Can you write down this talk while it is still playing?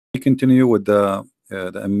continue with the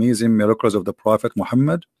amazing miracles of the Prophet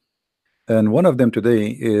Muhammad, and one of them today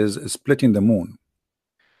is splitting the moon.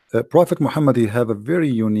 Prophet Muhammad, he have a very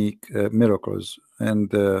unique miracles,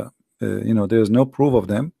 and there's no proof of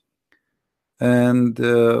them, and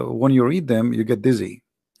when you read them you get dizzy,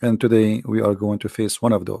 and today we are going to face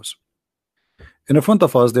one of those. In front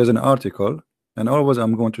of us there's an article, and always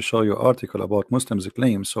I'm going to show you article about Muslims'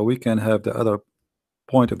 claims so we can have the other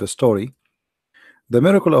point of the story. The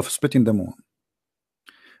miracle of splitting the moon,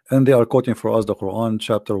 and they are quoting for us the Qur'an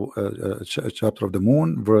chapter of the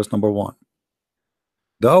moon, verse number 1.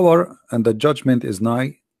 The hour and the judgment is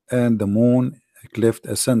nigh, and the moon cleft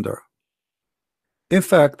asunder. In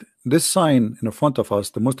fact, this sign in front of us,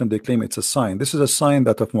 the Muslim, they claim it's a sign. This is a sign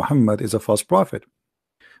that of Muhammad is a false prophet,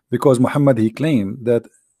 because Muhammad, he claimed that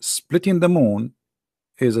splitting the moon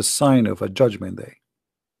is a sign of a judgment day.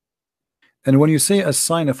 And when you say a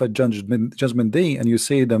sign of a judgment day, and you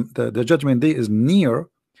say the judgment day is near,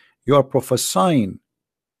 you are prophesying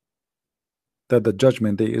that the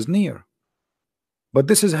judgment day is near. But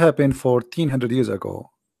this has happened 1400 years ago.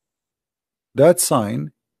 That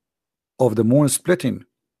sign of the moon splitting,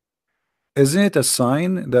 isn't it a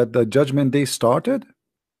sign that the judgment day started?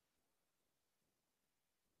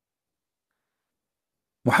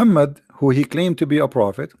 Muhammad, who he claimed to be a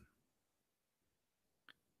prophet,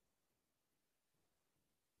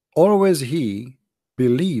 always he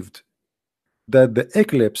believed that the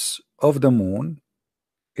eclipse of the moon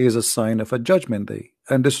is a sign of a judgment day,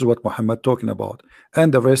 and this is what Muhammad talking about,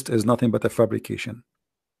 and the rest is nothing but a fabrication.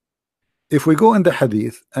 If we go in the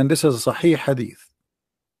hadith, and this is a sahih hadith,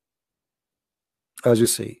 as you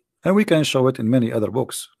see, and we can show it in many other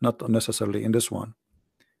books, not necessarily in this one.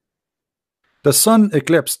 The sun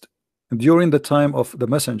eclipsed during the time of the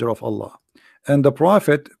messenger of Allah, and the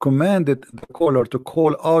prophet commanded the caller to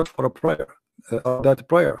call out for a prayer. That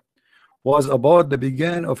prayer was about the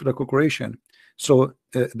beginning of the creation. So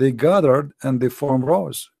they gathered and they formed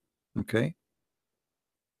rows. Okay,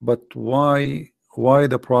 but why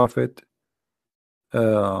the prophet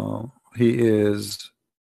he is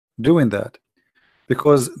doing that?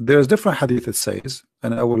 Because there's different hadith it says,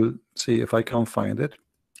 and I will see if I can find it.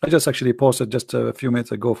 I just actually posted just a few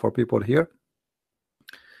minutes ago for people here,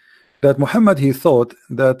 that Muhammad, he thought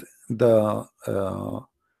that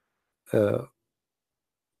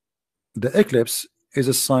the eclipse is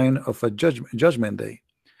a sign of a judgment day.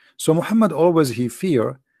 So Muhammad always he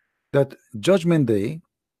fear that judgment day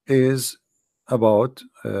is about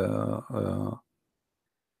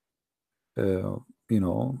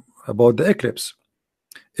about the eclipse.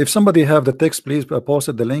 If somebody have the text, please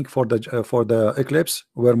post the link for the eclipse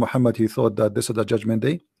where Muhammad he thought that this is the judgment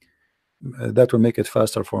day. That will make it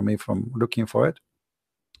faster for me from looking for it.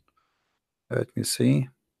 Let me see.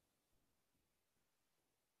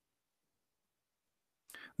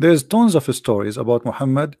 There's tons of stories about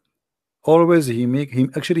Muhammad. Always he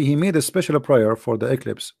made a special prayer for the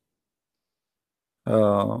eclipse.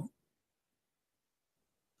 Here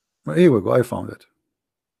we go. I found it.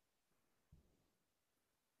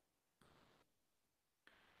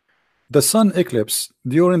 The sun eclipse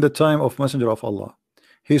during the time of messenger of Allah.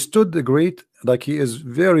 He stood the great, like he is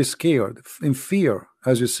very scared, in fear,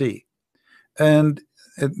 as you see, and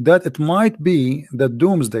that it might be the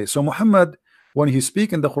doomsday. So Muhammad, when he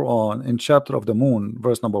speak in the Quran in chapter of the moon,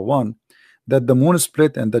 verse number 1, that the moon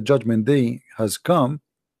split and the judgment day has come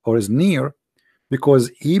or is near,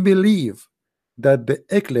 because he believed that the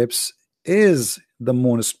eclipse is the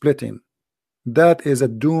moon splitting. That is a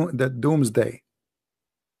doomsday.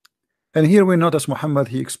 And here we notice Muhammad,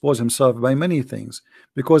 he exposed himself by many things,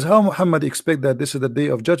 because how Muhammad expect that this is the day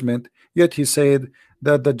of judgment, yet he said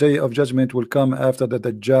that the day of judgment will come after the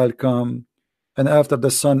Dajjal come, and after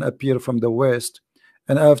the sun appear from the west,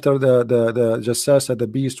 and after the Jassasa, the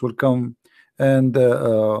beast will come, and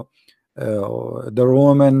the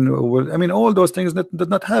Roman will, I mean, all those things that did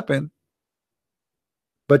not happen.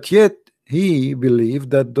 But yet he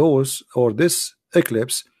believed that this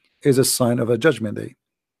eclipse is a sign of a judgment day.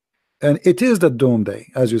 And it is the doom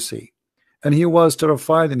day, as you see. And he was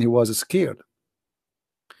terrified and he was scared.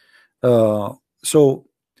 So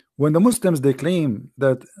when the Muslims, they claim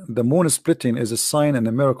that the moon splitting is a sign and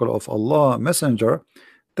a miracle of Allah messenger,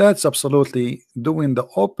 that's absolutely doing the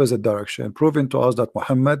opposite direction, proving to us that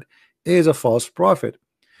Muhammad is a false prophet.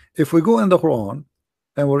 If we go in the Quran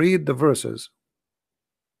and we read the verses,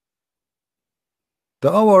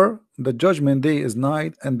 the hour, the judgment day is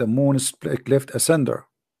night, and the moon cleft asunder.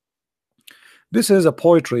 This is a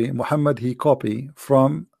poetry Muhammad he copied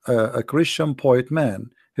from a Christian poet man.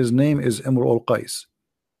 His name is Imr al-Qais.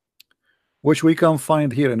 which we can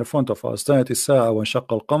find here in the front of us. تانت الساعة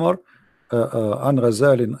وانشق القمر عن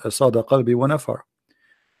غزال صاد قلبي ونفر.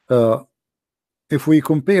 If we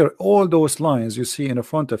compare all those lines you see in the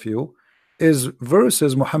front of you is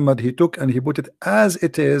verses Muhammad he took and he put it as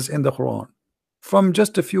it is in the Quran from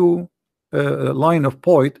just a few line of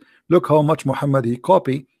poet. Look how much Muhammad he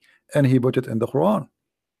copy and he put it in the Quran.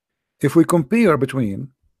 If we compare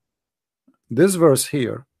between this verse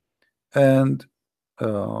here and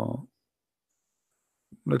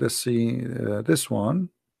let us see this one.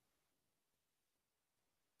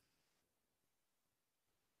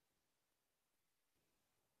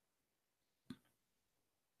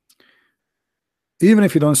 Even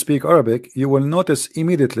if you don't speak Arabic, you will notice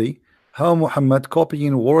immediately how Muhammad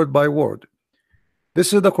copying word by word.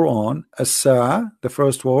 This is the Quran. As-sa'a, the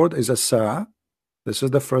first word is as-sa'a. This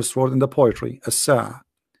is the first word in the poetry. As-sa'a.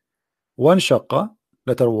 One shaqqa,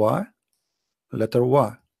 letter Y, letter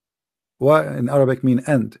Y. Y in Arabic mean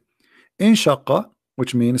end. In shaqqa,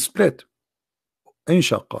 which means split. In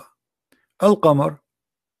shaqqa. Al-qamar,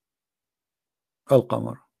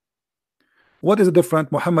 al-qamar. What is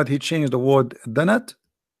different? Muhammad he changed the word danat,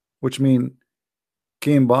 which mean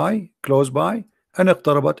came by, close by, and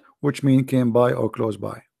iqtarabat, which mean came by or close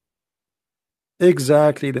by.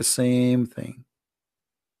 Exactly the same thing.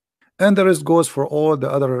 And the rest goes for all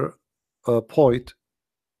the other poet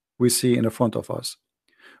we see in the front of us.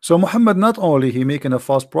 So Muhammad not only he making a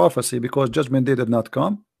false prophecy because judgment day did not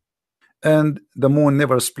come, and the moon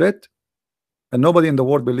never split, and nobody in the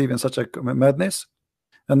world believe in such a madness.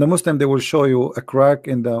 And the Muslim they will show you a crack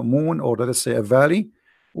in the moon, or let us say a valley,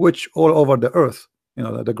 which all over the earth, you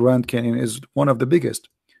know, the Grand Canyon is one of the biggest,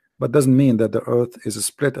 but doesn't mean that the earth is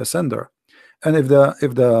split asunder. And if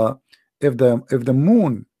the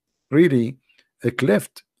moon really a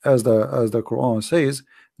cleft, as the Quran says,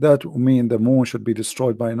 that mean the moon should be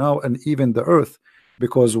destroyed by now, and even the earth,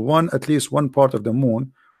 because at least one part of the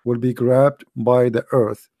moon will be grabbed by the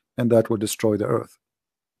earth, and that will destroy the earth.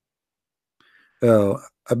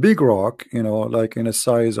 A big rock, you know, like in a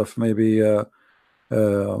size of maybe a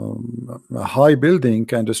high building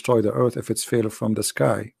can destroy the earth if it's fell from the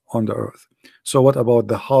sky on the earth. So what about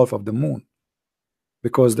the half of the moon?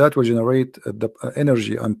 Because that will generate the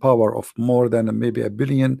energy and power of more than maybe 1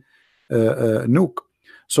 billion nuke.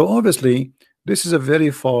 So obviously this is a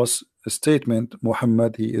very false statement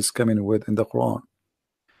Muhammad he is coming with in the Quran,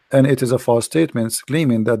 and it is a false statement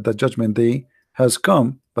claiming that the judgment day has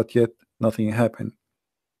come, but yet nothing happened.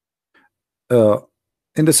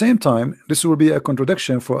 In the same time, this will be a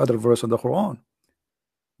contradiction for other verse of the Quran,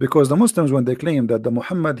 because the Muslims, when they claim that the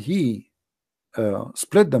Muhammad he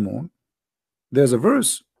split the moon, there's a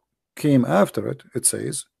verse came after it. It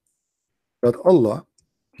says that Allah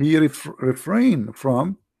he refrained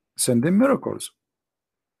from sending miracles.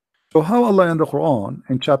 So how Allah in the Quran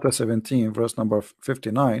in chapter 17 verse number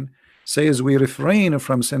 59 says we refrain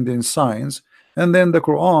from sending signs, and then the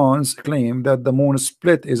Quran's claim that the moon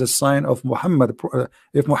split is a sign of Muhammad,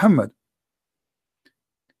 if Muhammad.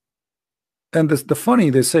 And the funny,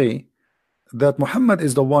 they say that Muhammad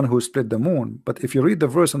is the one who split the moon, but if you read the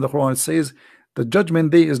verse in the Quran, it says the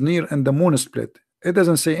judgment day is near and the moon is split. It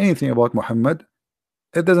doesn't say anything about Muhammad.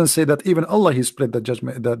 It doesn't say that even Allah he split the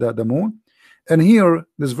judgment, the moon. And here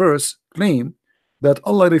this verse claim that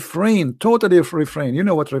Allah totally refrain. You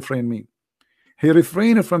know what refrain mean? He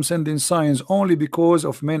refrained from sending signs only because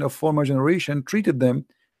of men of former generation treated them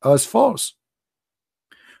as false.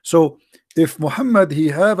 So if Muhammad he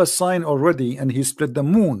have a sign already and he split the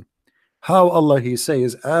moon, how Allah he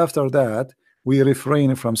says after that we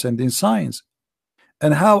refrain from sending signs?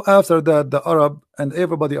 And how after that the Arab and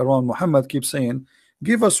everybody around Muhammad keep saying,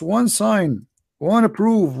 give us one sign, one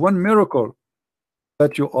proof, one miracle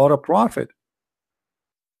that you are a prophet.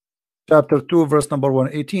 Chapter 2 verse number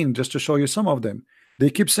 118, just to show you some of them. They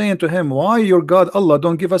keep saying to him, why your God Allah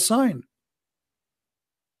don't give a sign?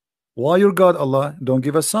 Why your God Allah don't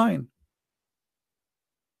give a sign?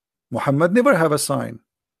 Muhammad never have a sign.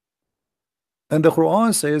 And the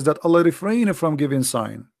Quran says that Allah refrained from giving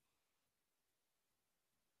sign.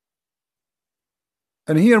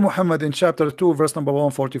 And here Muhammad in chapter 2 verse number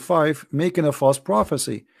 145 making a false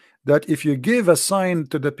prophecy that if you give a sign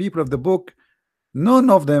to the people of the book, none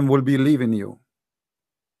of them will believe in you.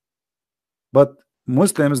 But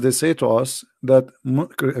Muslims, they say to us that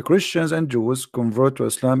Christians and Jews convert to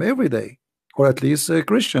Islam every day, or at least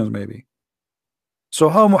Christians maybe. So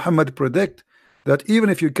how Muhammad predict that even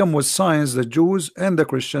if you come with signs, the Jews and the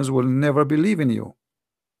Christians will never believe in you?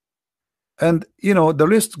 And you know the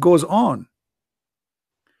list goes on.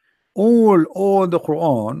 All the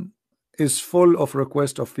Quran is full of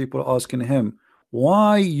requests of people asking him,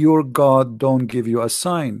 Why your God don't give you a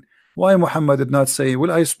sign? Why Muhammad did not say,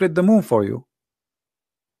 will I split the moon for you?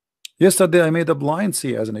 Yesterday I made a blind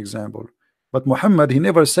see as an example, but Muhammad, he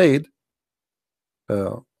never said,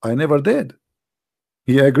 I never did.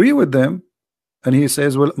 He agreed with them, and he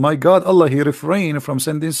says, well, my God Allah, he refrained from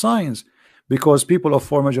sending signs because people of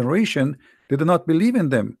former generation did not believe in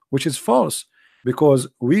them, which is false, because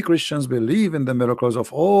we Christians believe in the miracles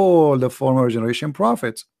of all the former generation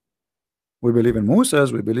prophets. We believe in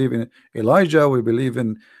Moses, we believe in Elijah, we believe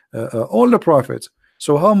in all the prophets.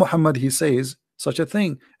 So how Muhammad he says such a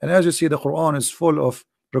thing? And as you see, the Quran is full of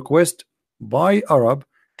requests by Arab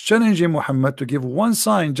challenging Muhammad to give one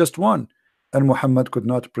sign, just one, and Muhammad could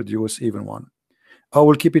not produce even one. I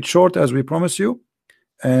will keep it short as we promise you,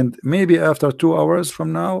 and maybe after 2 hours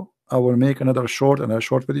from now I will make another short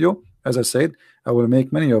video. As I said, I will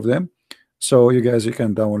make many of them, so you guys, you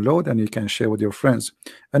can download and you can share with your friends.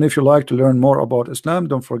 And if you like to learn more about Islam,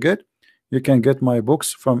 don't forget you can get my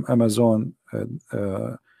books from Amazon,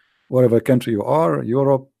 whatever country you are,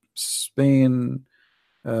 Europe, Spain,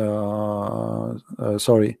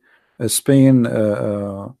 Spain,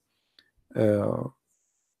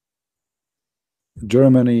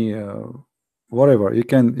 Germany, whatever. You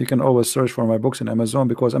can always search for my books in Amazon,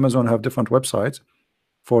 because Amazon have different websites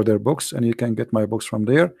for their books, and you can get my books from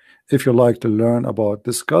there if you like to learn about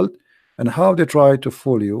this cult and how they try to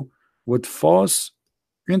fool you with false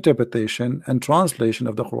interpretation and translation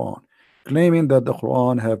of the Quran, claiming that the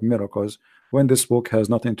Quran have miracles when this book has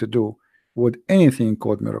nothing to do with anything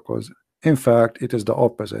called miracles. In fact, it is the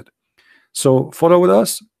opposite. So follow with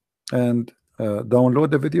us and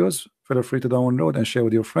download the videos. Feel free to download and share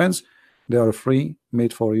with your friends. They are free,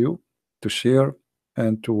 made for you to share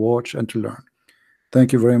and to watch and to learn.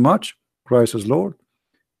 Thank you very much. Christ is Lord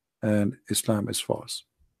and Islam is false.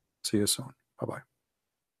 See you soon. Bye-bye.